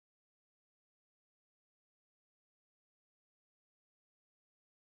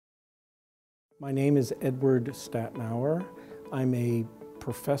My name is Edward Stadtmauer. I'm a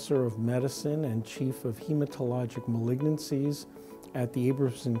professor of medicine and chief of hematologic malignancies at the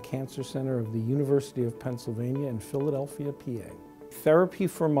Abramson Cancer Center of the University of Pennsylvania in Philadelphia, PA. Therapy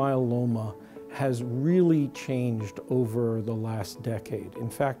for myeloma has really changed over the last decade. In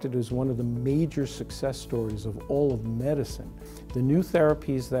fact, it is one of the major success stories of all of medicine. The new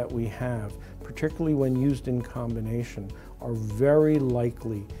therapies that we have, particularly when used in combination, are very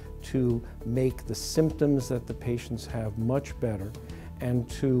likely to make the symptoms that the patients have much better and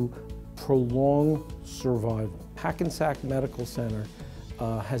to prolong survival. Hackensack Medical Center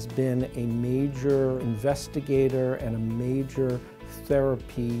has been a major investigator and a major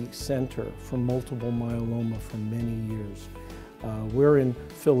therapy center for multiple myeloma for many years. We're in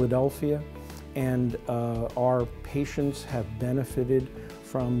Philadelphia, and our patients have benefited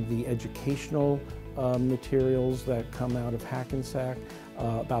from the educational materials that come out of Hackensack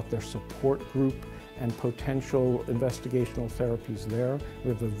about their support group and potential investigational therapies there.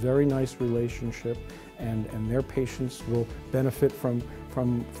 We have a very nice relationship, and their patients will benefit from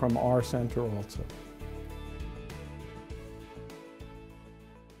our center also.